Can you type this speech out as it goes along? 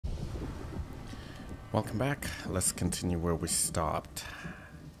Welcome back. Let's continue where we stopped.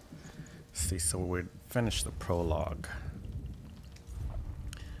 See, so we finished the prologue.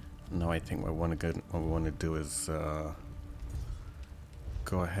 Now I think what we want to do is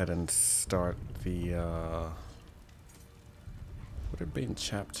go ahead and start the would it be in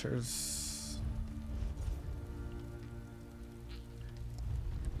chapters?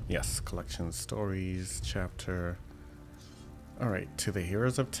 Yes, collection stories chapter. Alright, to the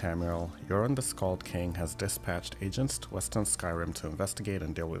heroes of Tamriel, Yoren the Scald King has dispatched agents to western Skyrim to investigate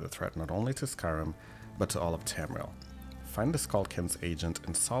and deal with the threat not only to Skyrim, but to all of Tamriel. Find the Scald King's agent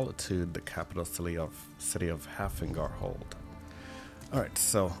in Solitude, the capital city of Hafingar Hold. Alright,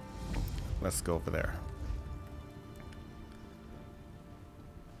 so let's go over there.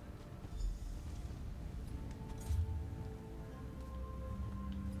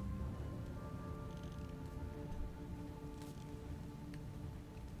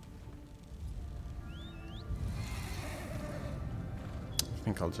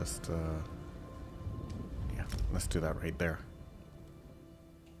 I think I'll just, yeah, let's do that right there.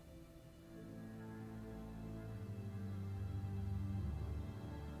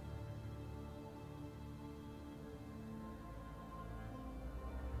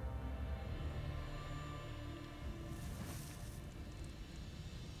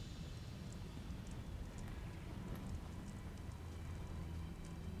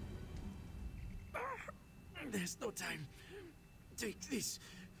 There's no time. Take this.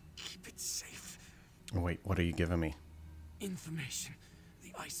 Keep it safe. Wait, what are you giving me? Information.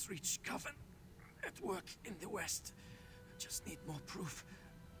 The Ice Reach Coven at work in the west. Just need more proof.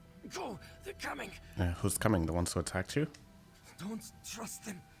 Go, they're coming. Who's coming? The ones who attacked you? Don't trust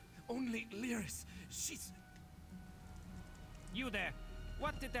them. Only Lyris. She's... You there.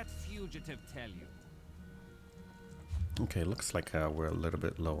 What did that fugitive tell you? Okay, looks like we're a little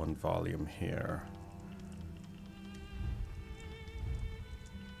bit low on volume here.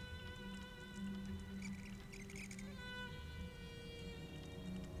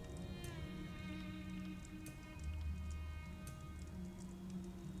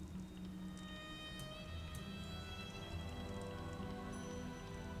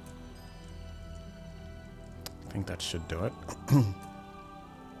 I think that should do it.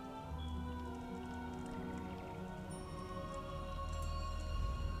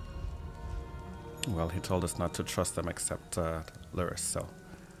 Well, he told us not to trust them except Lyris, so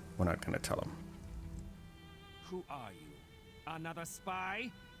we're not going to tell him. Who are you? Another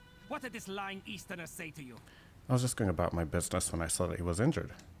spy? What did this lying Easterner say to you? I was just going about my business when I saw that he was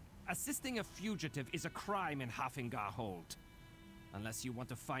injured. Assisting a fugitive is a crime in Hafingar Hold. Unless you want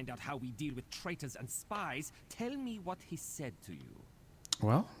to find out how we deal with traitors and spies, tell me what he said to you.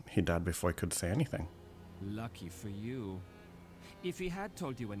 Well, he died before he could say anything. Lucky for you. If he had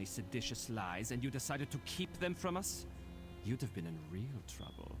told you any seditious lies and you decided to keep them from us, you'd have been in real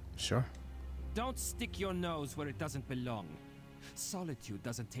trouble. Sure. Don't stick your nose where it doesn't belong. Solitude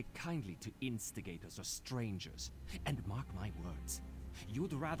doesn't take kindly to instigators or strangers. And mark my words,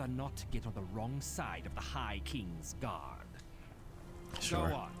 you'd rather not get on the wrong side of the High King's guard. Sure.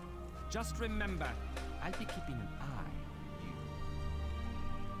 Go on. Just remember, I'll be keeping an eye on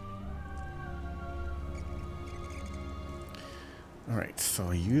you. Alright,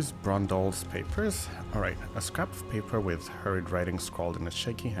 so use Brondol's papers. Alright, a scrap of paper with hurried writing scrawled in a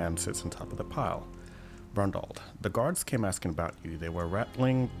shaky hand sits on top of the pile. Brondol, the guards came asking about you. They were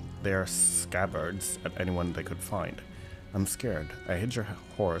rattling their scabbards at anyone they could find. I'm scared. I hid your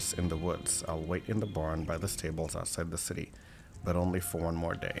horse in the woods. I'll wait in the barn by the stables outside the city, but only for one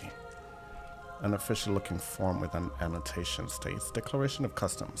more day. An official-looking form with an annotation states, Declaration of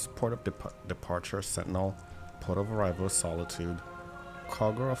Customs, Port of Departure, Sentinel, Port of Arrival, Solitude,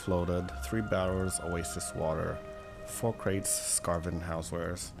 cargo offloaded, 3 barrels, Oasis water, 4 crates, Scarven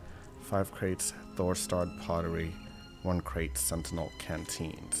housewares, 5 crates, Thor-starred pottery, 1 crate, Sentinel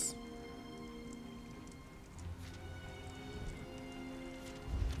canteens.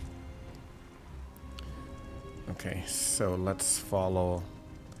 Okay, so let's follow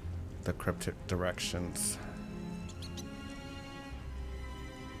the cryptic directions.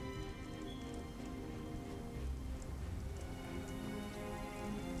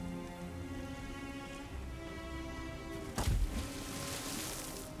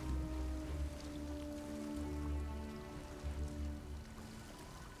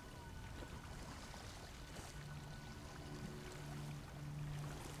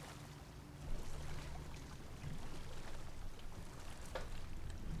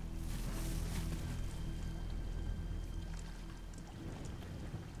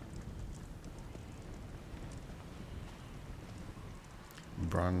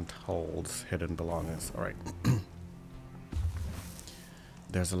 Brundhold's hidden belongings. Alright.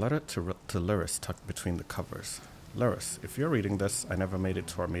 There's a letter to Lyris tucked between the covers. Lyris, if you're reading this, I never made it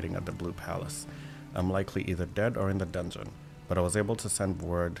to our meeting at the Blue Palace. I'm likely either dead or in the dungeon, but I was able to send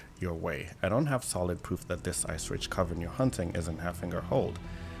word your way. I don't have solid proof that this ice-rich coven you're hunting is in Haffinger Hold,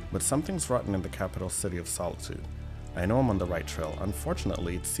 but something's rotten in the capital city of Solitude. I know I'm on the right trail.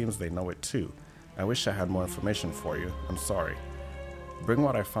 Unfortunately, it seems they know it too. I wish I had more information for you. I'm sorry. Bring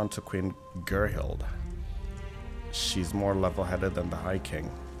what I found to Queen Gerhild. She's more level-headed than the High King.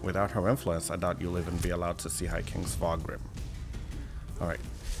 Without her influence, I doubt you'll even be allowed to see High King Svagrim. Alright.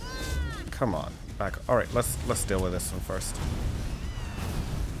 Come on. Back. Alright, let's deal with this one first.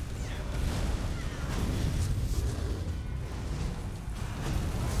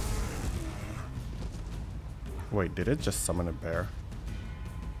 Wait, did it just summon a bear?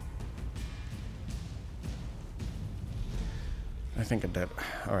 I think it did.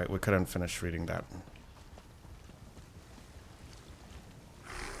 Alright, we couldn't finish reading that.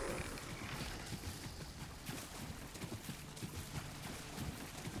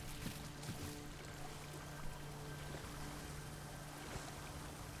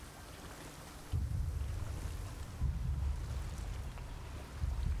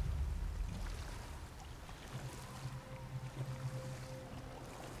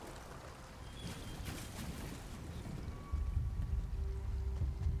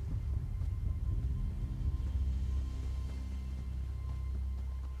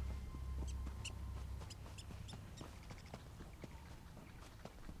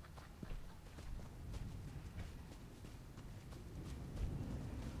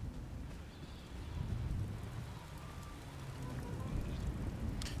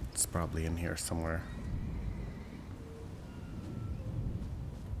 It's probably in here somewhere.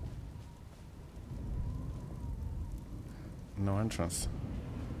 No entrance.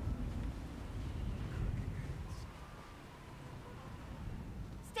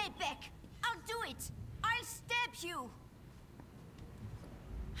 Stay back! I'll do it! I'll stab you!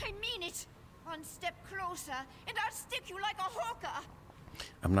 I mean it! One step closer, and I'll stick you like a hawker!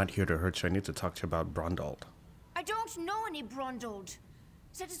 I'm not here to hurt you. I need to talk to you about Brundald. I don't know any Brundald.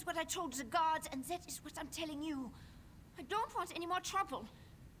 That is what I told the guards, and that is what I'm telling you. I don't want any more trouble.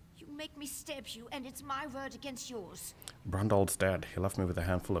 You make me stab you, and it's my word against yours. Brundald's dead. He left me with a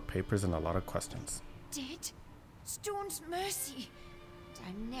handful of papers and a lot of questions. Dead? Stone's mercy.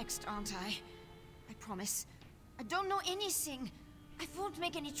 I'm next, aren't I? I promise. I don't know anything. I won't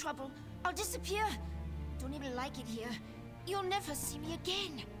make any trouble. I'll disappear. Don't even like it here. You'll never see me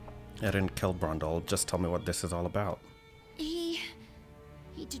again. I didn't kill Brundald. Just tell me what this is all about. He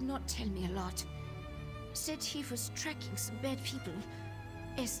did not tell me a lot. Said he was tracking some bad people.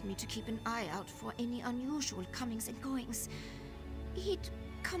 Asked me to keep an eye out for any unusual comings and goings. He'd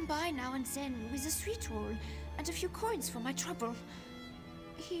come by now and then with a sweet roll and a few coins for my trouble.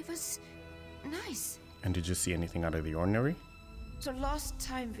 He was nice. And did you see anything out of the ordinary? The last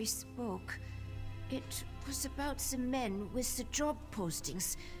time we spoke, it was about the men with the job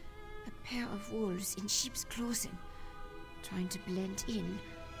postings. A pair of wolves in sheep's clothing. Trying to blend in,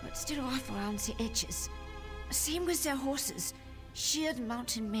 but still rough around the edges. Same with their horses. Sheared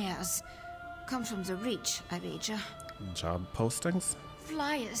mountain mares. Come from the Reach, I wager. Job postings?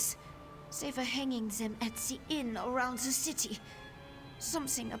 Flyers. They were hanging them at the inn around the city.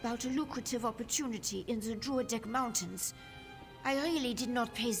 Something about a lucrative opportunity in the Druidek Mountains. I really did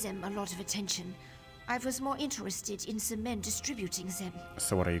not pay them a lot of attention. I was more interested in the men distributing them.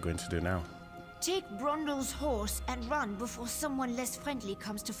 So what are you going to do now? Take Brundle's horse and run before someone less friendly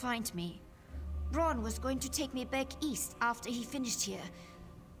comes to find me. Braun was going to take me back east after he finished here.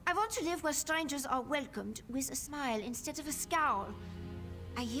 I want to live where strangers are welcomed with a smile instead of a scowl.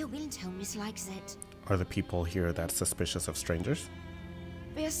 I hear Windhelm is like that. Are the people here that suspicious of strangers?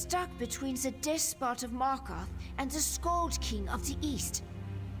 We're stuck between the despot of Markarth and the Skald King of the East.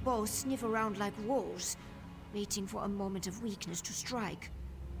 Both sniff around like wolves, waiting for a moment of weakness to strike.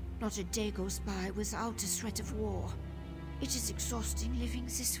 Not a day goes by without a threat of war. It is exhausting living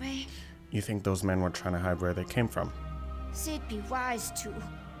this way. You think those men were trying to hide where they came from? They'd be wise to.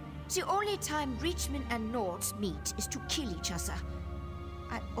 The only time Reachmen and Nords meet is to kill each other.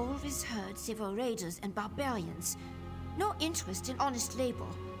 I always heard they were raiders and barbarians. No interest in honest labor.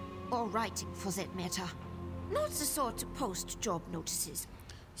 Or writing, for that matter. Not the sort to post job notices.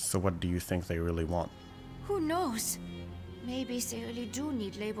 So what do you think they really want? Who knows? Maybe they really do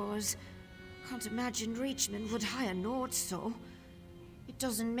need laborers. Can't imagine Reachmen would hire Nords, so... It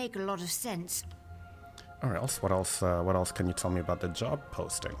doesn't make a lot of sense. Or else, what else can you tell me about the job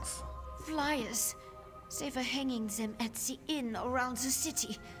postings? Flyers. They were hanging them at the inn around the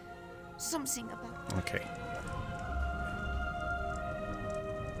city. Something about... Okay.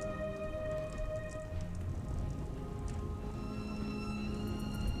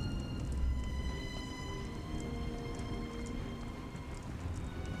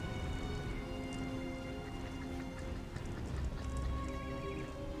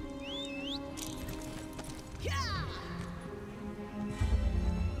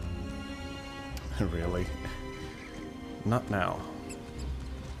 Really? Not now.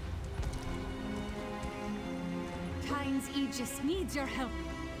 Kyne's Aegis needs your help.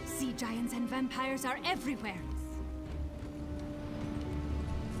 Sea giants and vampires are everywhere.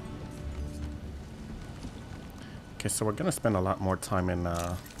 Okay, so we're gonna spend a lot more time in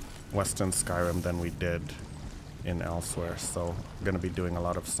Western Skyrim than we did in elsewhere, so I'm gonna be doing a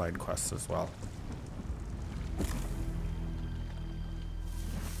lot of side quests as well.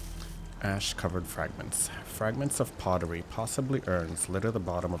 Ash-covered fragments. Fragments of pottery, possibly urns, litter the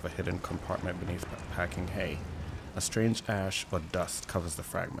bottom of a hidden compartment beneath packing hay. A strange ash or dust covers the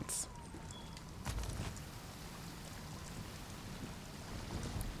fragments.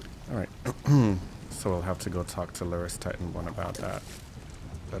 Alright, so we'll have to go talk to Luris Titan 1 about that.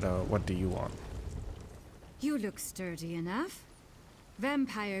 But what do you want? You look sturdy enough.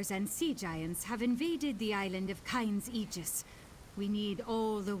 Vampires and sea giants have invaded the island of Kyne's Aegis. We need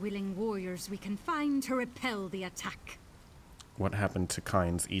all the willing warriors we can find to repel the attack. What happened to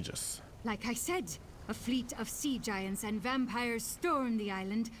Kyne's Aegis? Like I said, a fleet of sea giants and vampires stormed the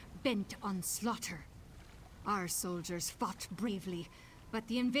island, bent on slaughter. Our soldiers fought bravely, but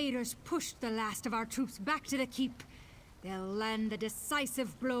the invaders pushed the last of our troops back to the keep. They'll land a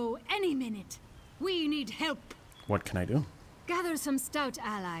decisive blow any minute. We need help. What can I do? Gather some stout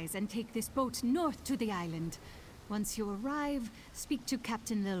allies and take this boat north to the island. Once you arrive, speak to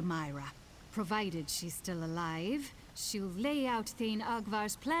Captain Lilmyra. Provided she's still alive, she'll lay out Thane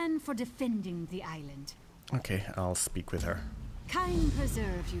Agvar's plan for defending the island. Okay, I'll speak with her. Kyne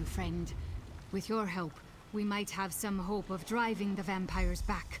preserve you, friend. With your help, we might have some hope of driving the vampires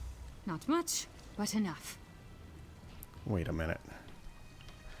back. Not much, but enough. Wait a minute.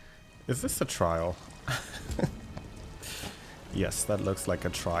 Is this a trial? Yes, that looks like a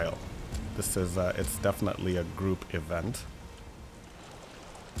trial. This is, it's definitely a group event.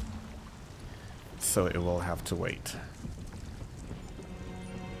 So it will have to wait.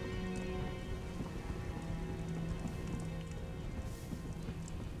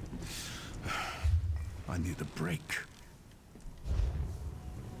 I need a break.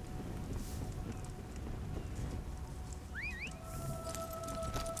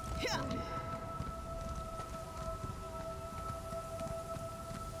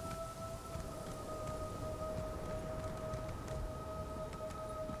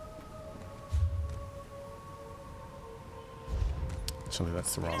 Actually,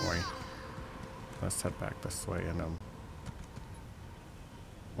 that's the wrong way. Let's head back this way and,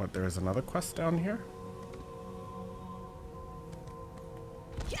 what, there is another quest down here?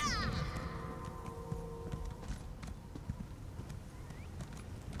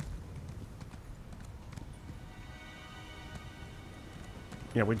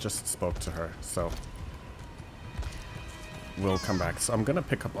 Yeah, we just spoke to her, so we'll come back. So I'm gonna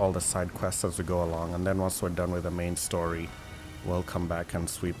pick up all the side quests as we go along, and then once we're done with the main story, we'll come back and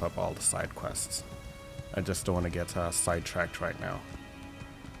sweep up all the side quests. I just don't want to get sidetracked right now.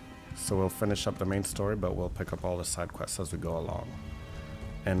 So we'll finish up the main story, but we'll pick up all the side quests as we go along.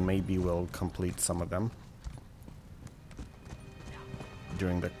 And maybe we'll complete some of them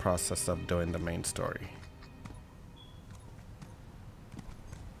during the process of doing the main story.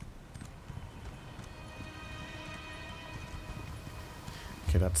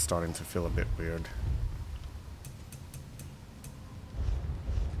 Okay, that's starting to feel a bit weird.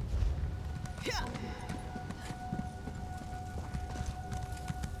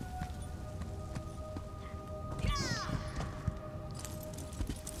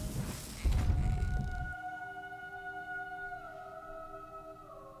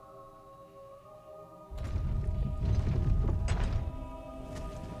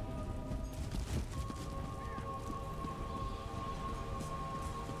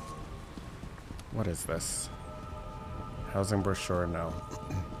 What is this? Housing brochure, no.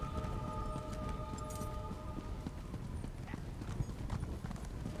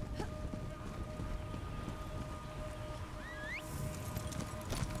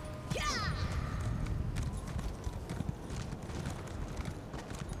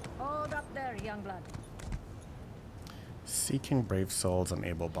 Hold up there, young blood. Seeking brave souls and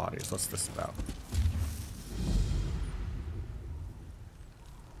able bodies. What's this about?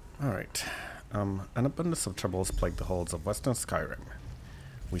 Alright. An abundance of troubles plague the holds of Western Skyrim.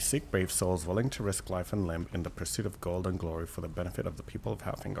 We seek brave souls willing to risk life and limb in the pursuit of gold and glory for the benefit of the people of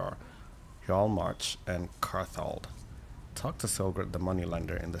Halfengar, Jarl March, and Carthald. Talk to Silgert the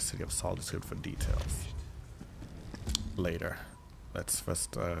moneylender in the City of Solitude for details. Later. Let's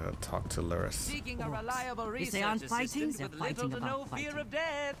first talk to Luris. Seeking a reliable research they aren't fighting, assistant they're with little fighting to about no fighting. fear of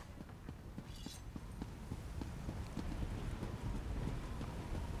death.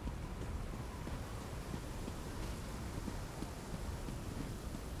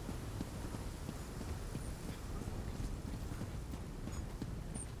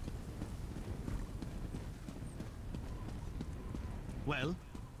 Well?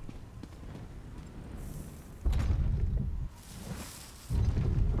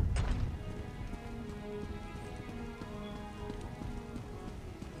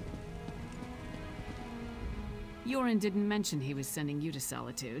 Yoren didn't mention he was sending you to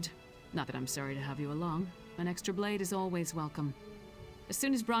Solitude. Not that I'm sorry to have you along. An extra blade is always welcome. As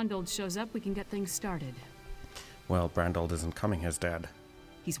soon as Brondold shows up, we can get things started. Well, Brandold isn't coming, his dad.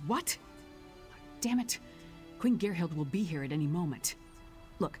 He's what? Damn it. Queen Gerhild will be here at any moment.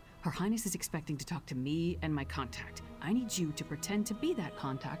 Look, Her Highness is expecting to talk to me and my contact. I need you to pretend to be that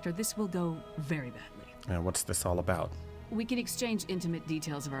contact, or this will go very badly. What's this all about? We can exchange intimate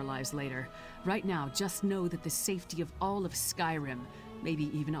details of our lives later. Right now, just know that the safety of all of Skyrim, maybe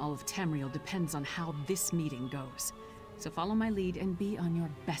even all of Tamriel, depends on how this meeting goes. So follow my lead and be on your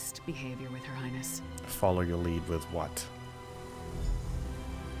best behavior with Her Highness. Follow your lead with what?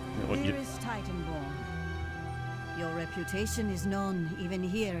 Dearest Titanborn, your reputation is known even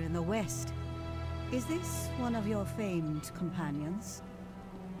here in the West. Is this one of your famed companions?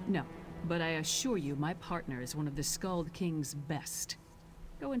 No, but I assure you my partner is one of the Skald King's best.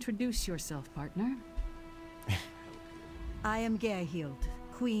 Go introduce yourself, partner. I am Gerhild,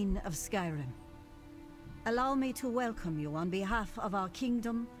 Queen of Skyrim. Allow me to welcome you on behalf of our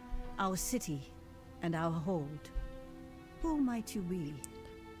kingdom, our city, and our hold. Who might you be?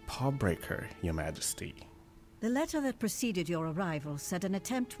 Pawbreaker, Your Majesty. The letter that preceded your arrival said an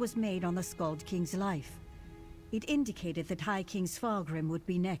attempt was made on the Skald King's life. It indicated that High King Svargrim would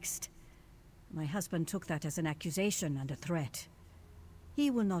be next. My husband took that as an accusation and a threat.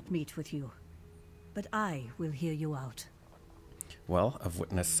 He will not meet with you, but I will hear you out. Well, I've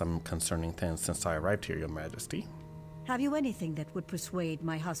witnessed some concerning things since I arrived here, Your Majesty. Have you anything that would persuade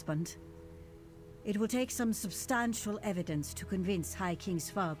my husband? It will take some substantial evidence to convince High King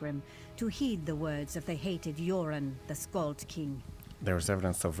Svargrim to heed the words of the hated Yoren, the Skald King. There's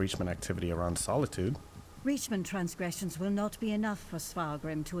evidence of Reachman activity around Solitude. Reachman transgressions will not be enough for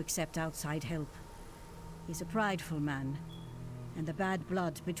Svargrim to accept outside help. He's a prideful man, and the bad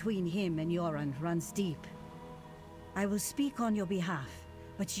blood between him and Yoren runs deep. I will speak on your behalf,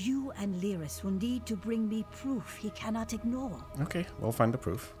 but you and Lyris will need to bring me proof he cannot ignore. Okay, we'll find the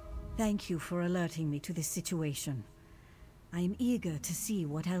proof. Thank you for alerting me to this situation. I am eager to see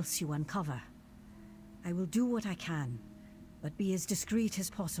what else you uncover. I will do what I can, but be as discreet as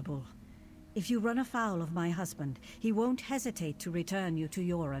possible. If you run afoul of my husband, he won't hesitate to return you to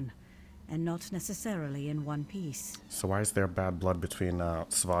Yoren, and not necessarily in one piece. So why is there bad blood between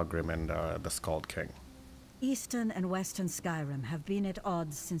Svargrim and the Skald King? Eastern and Western Skyrim have been at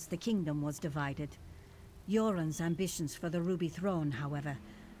odds since the kingdom was divided. Yoren's ambitions for the Ruby Throne, however,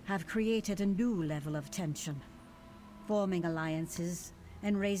 have created a new level of tension. Forming alliances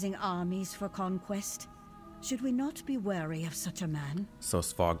and raising armies for conquest. Should we not be wary of such a man? So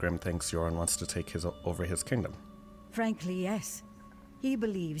Svargrim thinks Yoren wants to take over his kingdom. Frankly, yes. He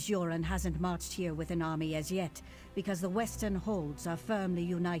believes Yoren hasn't marched here with an army as yet, because the Western holds are firmly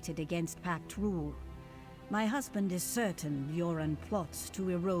united against Pact rule. My husband is certain Yoren plots to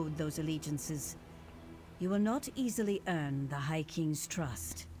erode those allegiances. You will not easily earn the High King's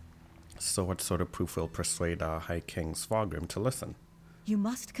trust. So what sort of proof will persuade High King Svargrim to listen? You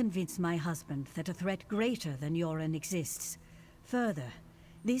must convince my husband that a threat greater than Yoren exists. Further,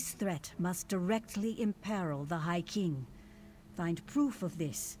 this threat must directly imperil the High King. Find proof of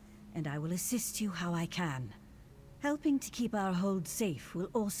this, and I will assist you how I can. Helping to keep our hold safe will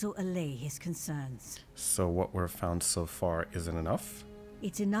also allay his concerns. So what we've found so far isn't enough?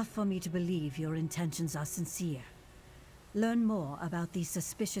 It's enough for me to believe your intentions are sincere. Learn more about these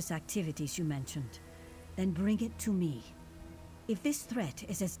suspicious activities you mentioned, then bring it to me. If this threat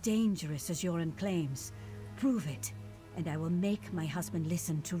is as dangerous as Yoren claims, prove it, and I will make my husband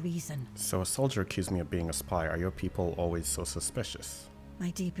listen to reason. So a soldier accused me of being a spy. Are your people always so suspicious? My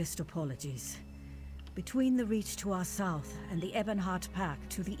deepest apologies. Between the Reach to our south and the Ebonheart Pack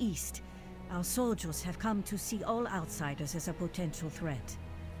to the east, our soldiers have come to see all outsiders as a potential threat.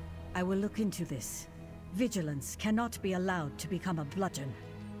 I will look into this. Vigilance cannot be allowed to become a bludgeon.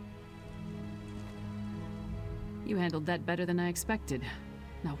 You handled that better than I expected.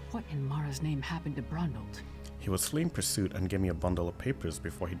 Now what in Mara's name happened to Brundold? He was fleeing pursuit and gave me a bundle of papers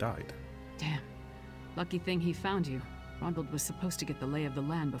before he died. Damn. Lucky thing he found you. Brundold was supposed to get the lay of the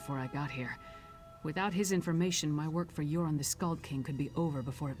land before I got here. Without his information, my work for Euron the Skald King could be over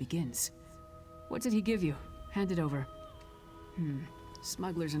before it begins. What did he give you? Hand it over.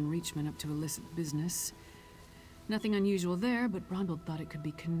 Smugglers and Reachmen up to illicit business. Nothing unusual there, but Brundold thought it could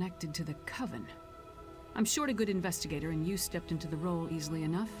be connected to the Coven. I'm short a good investigator, and you stepped into the role easily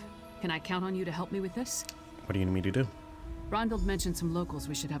enough. Can I count on you to help me with this? What do you need me to do? Brundold mentioned some locals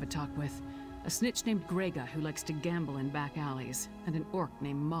we should have a talk with. A snitch named Grega who likes to gamble in back alleys, and an orc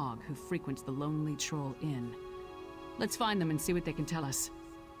named Mog who frequents the Lonely Troll Inn. Let's find them and see what they can tell us.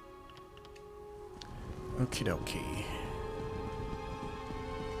 Okie dokie.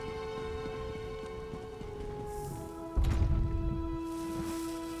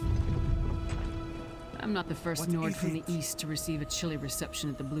 I'm not the first Nord from the east to receive a chilly reception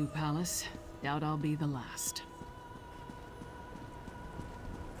at the Blue Palace. Doubt I'll be the last.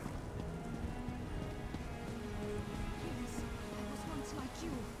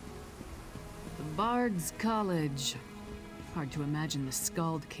 The Bard's College. Hard to imagine the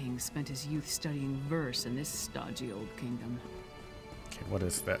Skald King spent his youth studying verse in this stodgy old kingdom. Okay, what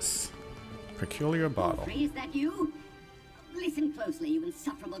is this? Peculiar bottle. Geoffrey, is that you? Listen closely, you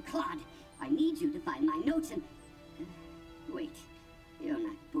insufferable clod. I need you to find my notes and... wait, you're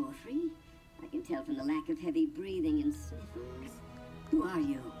not Geoffrey? I can tell from the lack of heavy breathing and sniffles. Who are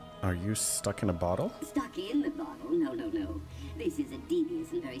you? Are you stuck in a bottle? Stuck in the bottle? No, no, no. This is a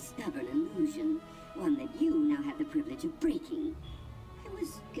devious and very stubborn illusion. One that you now have the privilege of breaking. I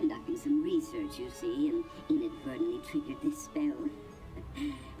was conducting some research, you see, and inadvertently triggered this spell.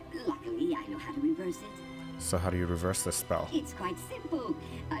 Luckily, I know how to reverse it. So how do you reverse this spell? It's quite simple.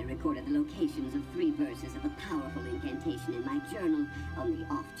 I recorded the locations of 3 verses of a powerful incantation in my journal on the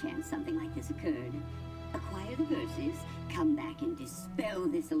off chance something like this occurred. Acquire the verses, come back and dispel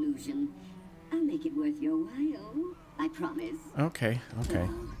this illusion. I'll make it worth your while. I promise. Okay.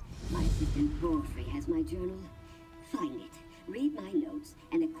 Well, my assistant Borfrey has my journal. Find it, read my notes,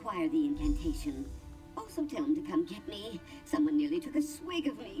 and acquire the incantation. Also tell him to come get me. Someone nearly took a swig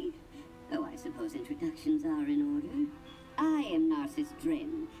of me. Though I suppose introductions are in order. I am Narcissus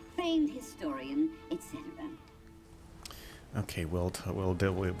Dren, famed historian, etc. Okay, we'll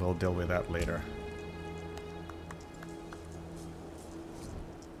deal with that later.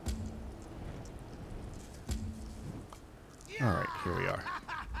 All right, here we are.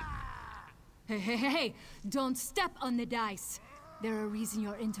 Hey, don't step on the dice. There a reason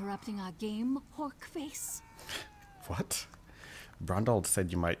you're interrupting our game, Horkface? What? Brundold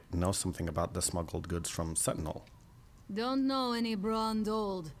said you might know something about the smuggled goods from Sentinel. Don't know any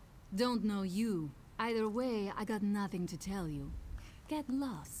Brundold. Don't know you. Either way, I got nothing to tell you. Get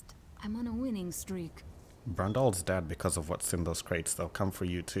lost. I'm on a winning streak. Brundold's dead because of what's in those crates. They'll come for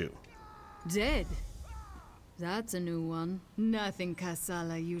you too. Dead? That's a new one. Nothing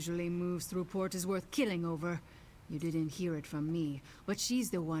Kassala usually moves through port is worth killing over. You didn't hear it from me, but she's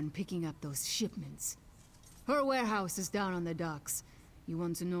the one picking up those shipments. Her warehouse is down on the docks. You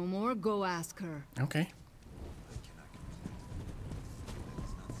want to know more? Go ask her. Okay.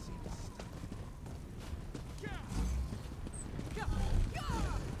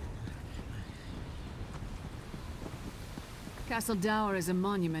 Castle Dower is a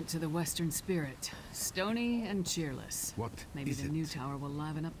monument to the Western spirit. Stony and cheerless. What Maybe is the it? new tower will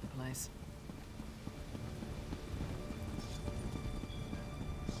liven up the place.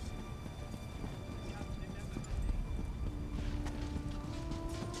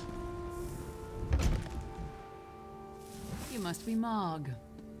 You must be Mog.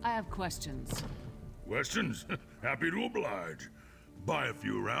 I have questions. Questions? Happy to oblige. Buy a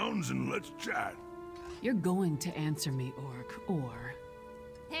few rounds and let's chat. You're going to answer me, Orc, or...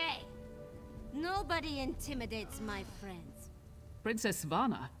 Hey! Nobody intimidates my friends. Princess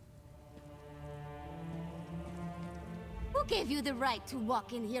Svana. Who gave you the right to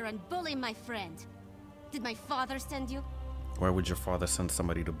walk in here and bully my friend? Did my father send you? Where would your father send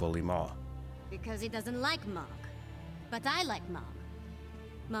somebody to bully Ma? Because he doesn't like Mog. But I like Mog.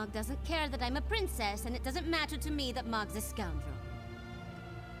 Mog doesn't care that I'm a princess, and it doesn't matter to me that Mog's a scoundrel.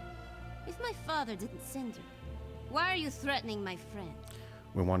 If my father didn't send you, why are you threatening my friend?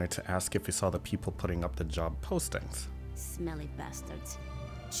 We wanted to ask if you saw the people putting up the job postings. Smelly bastards.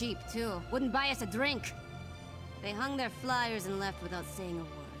 Cheap, too. Wouldn't buy us a drink. They hung their flyers and left without saying a word.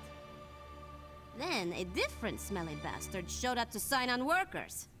 Then, a different smelly bastard showed up to sign on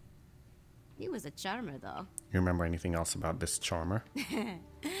workers. He was a charmer, though. You remember anything else about this charmer?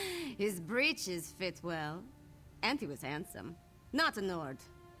 His breeches fit well. And he was handsome. Not a Nord.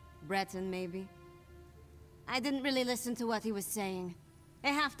 Breton, maybe? I didn't really listen to what he was saying.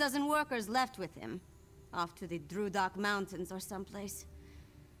 A half-dozen workers left with him. Off to the Drudok Mountains or someplace.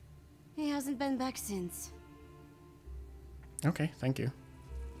 He hasn't been back since. Okay, thank you.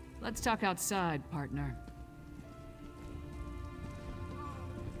 Let's talk outside, partner.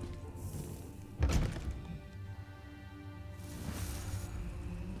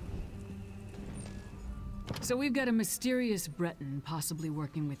 So we've got a mysterious Breton possibly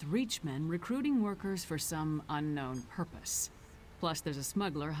working with Reachmen, recruiting workers for some unknown purpose. Plus there's a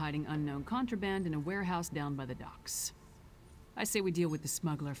smuggler hiding unknown contraband in a warehouse down by the docks. I say we deal with the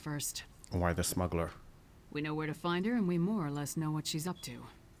smuggler first. Why the smuggler? We know where to find her and we more or less know what she's up to.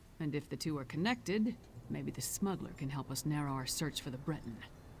 And if the two are connected, maybe the smuggler can help us narrow our search for the Breton.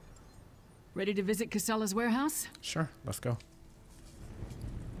 Ready to visit Casella's warehouse? Sure, let's go.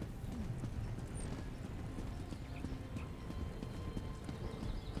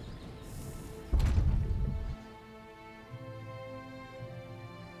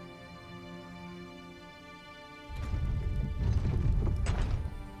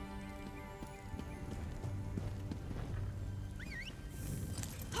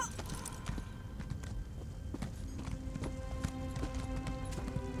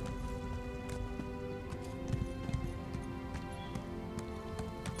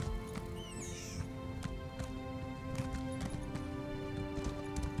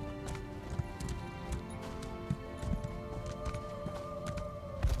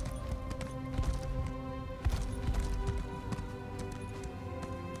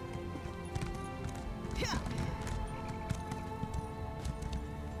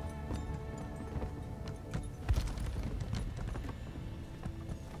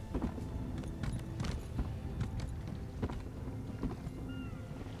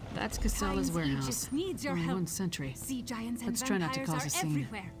 That's Casella's warehouse. Just needs your Only help. 1 century. Sea giants and Let's try not to vampires cause a are scene.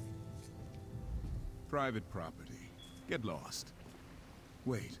 everywhere. Private property. Get lost.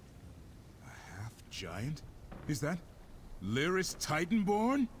 Wait. A half-giant? Is that Lyris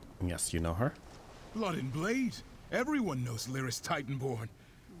Titanborn? Yes, you know her? Blood and Blade. Everyone knows Lyris Titanborn.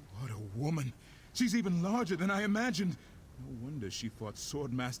 What a woman. She's even larger than I imagined. No wonder she fought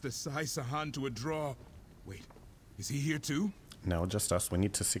Swordmaster Sai Sahan to a draw. Wait, is he here too? No, just us. We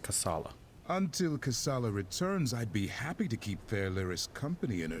need to see Casalla. Until Casalla returns, I'd be happy to keep fair Lyris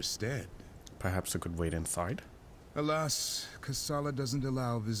company in her stead. Perhaps we could wait inside? Alas, Casalla doesn't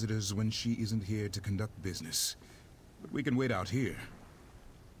allow visitors when she isn't here to conduct business. But we can wait out here.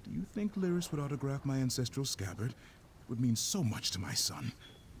 Do you think Lyris would autograph my ancestral scabbard? It would mean so much to my son.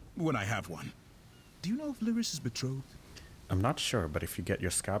 When I have one. Do you know if Lyris is betrothed? I'm not sure, but if you get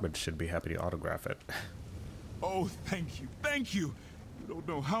your scabbard, she'd be happy to autograph it. Oh, thank you, thank you! You don't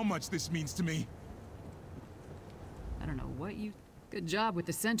know how much this means to me. I don't know what you... Good job with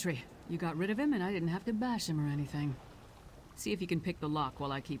the sentry. You got rid of him and I didn't have to bash him or anything. See if you can pick the lock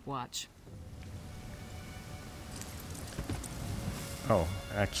while I keep watch. Oh,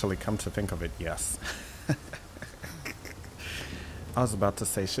 actually, come to think of it, yes. I was about to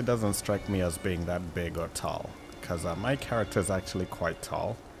say, she doesn't strike me as being that big or tall. Because my character is actually quite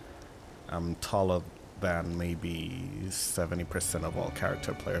tall. I'm taller than maybe 70% of all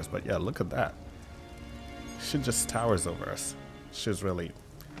character players. But yeah, look at that. She just towers over us. She's really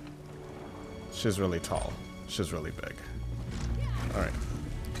tall. She's really big. Alright,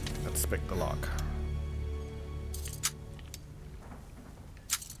 let's pick the lock.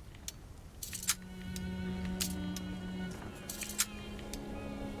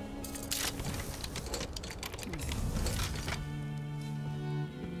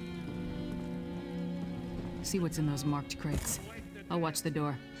 See what's in those marked crates. I'll watch the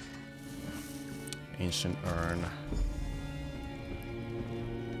door. Ancient urn.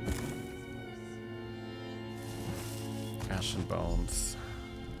 Ashen bones.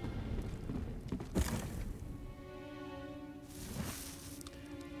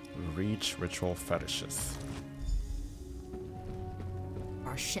 Reach ritual fetishes.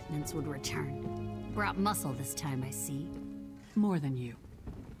 Our shipments would return. Brought muscle this time, I see. More than you.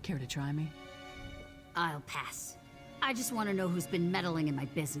 Care to try me? I'll pass. I just want to know who's been meddling in my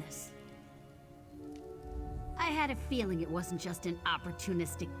business. I had a feeling it wasn't just an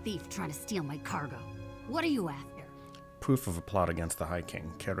opportunistic thief trying to steal my cargo. What are you after? Proof of a plot against the High King.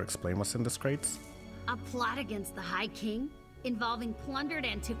 Care to explain what's in this crates? A plot against the High King? Involving plundered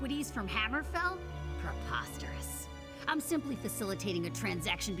antiquities from Hammerfell? Preposterous. I'm simply facilitating a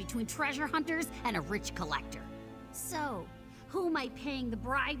transaction between treasure hunters and a rich collector. So, who am I paying the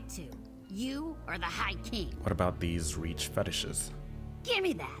bribe to? You or the High King? What about these Reach fetishes? Give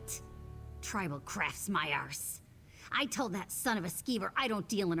me that! Tribal craft's my arse. I told that son of a skeever I don't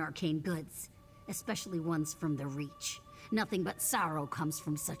deal in arcane goods. Especially ones from the Reach. Nothing but sorrow comes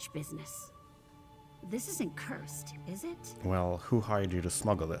from such business. This isn't cursed, is it? Well, who hired you to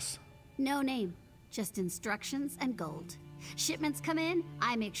smuggle this? No name. Just instructions and gold. Shipments come in,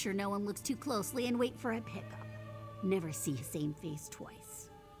 I make sure no one looks too closely and wait for a pickup. Never see the same face twice.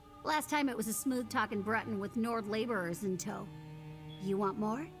 Last time it was a smooth-talking Breton with Nord laborers in tow. You want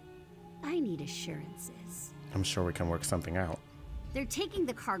more? I need assurances. I'm sure we can work something out. They're taking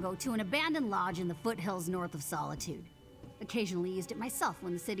the cargo to an abandoned lodge in the foothills north of Solitude. Occasionally used it myself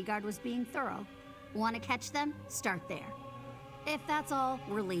when the city guard was being thorough. Want to catch them? Start there. If that's all,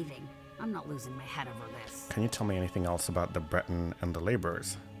 we're leaving. I'm not losing my head over this. Can you tell me anything else about the Breton and the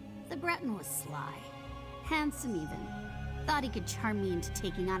laborers? The Breton was sly. Handsome even. Thought he could charm me into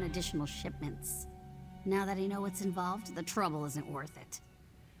taking on additional shipments. Now that I know what's involved, the trouble isn't worth it.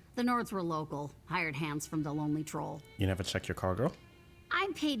 The Nords were local, hired hands from the Lonely Troll. You never check your cargo?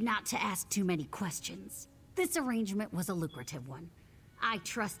 I'm paid not to ask too many questions. This arrangement was a lucrative one. I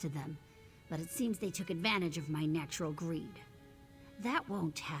trusted them, but it seems they took advantage of my natural greed. That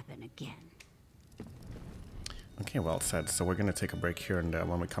won't happen again. Okay, well said. So we're going to take a break here, and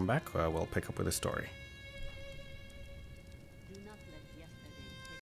when we come back, we'll pick up with the story.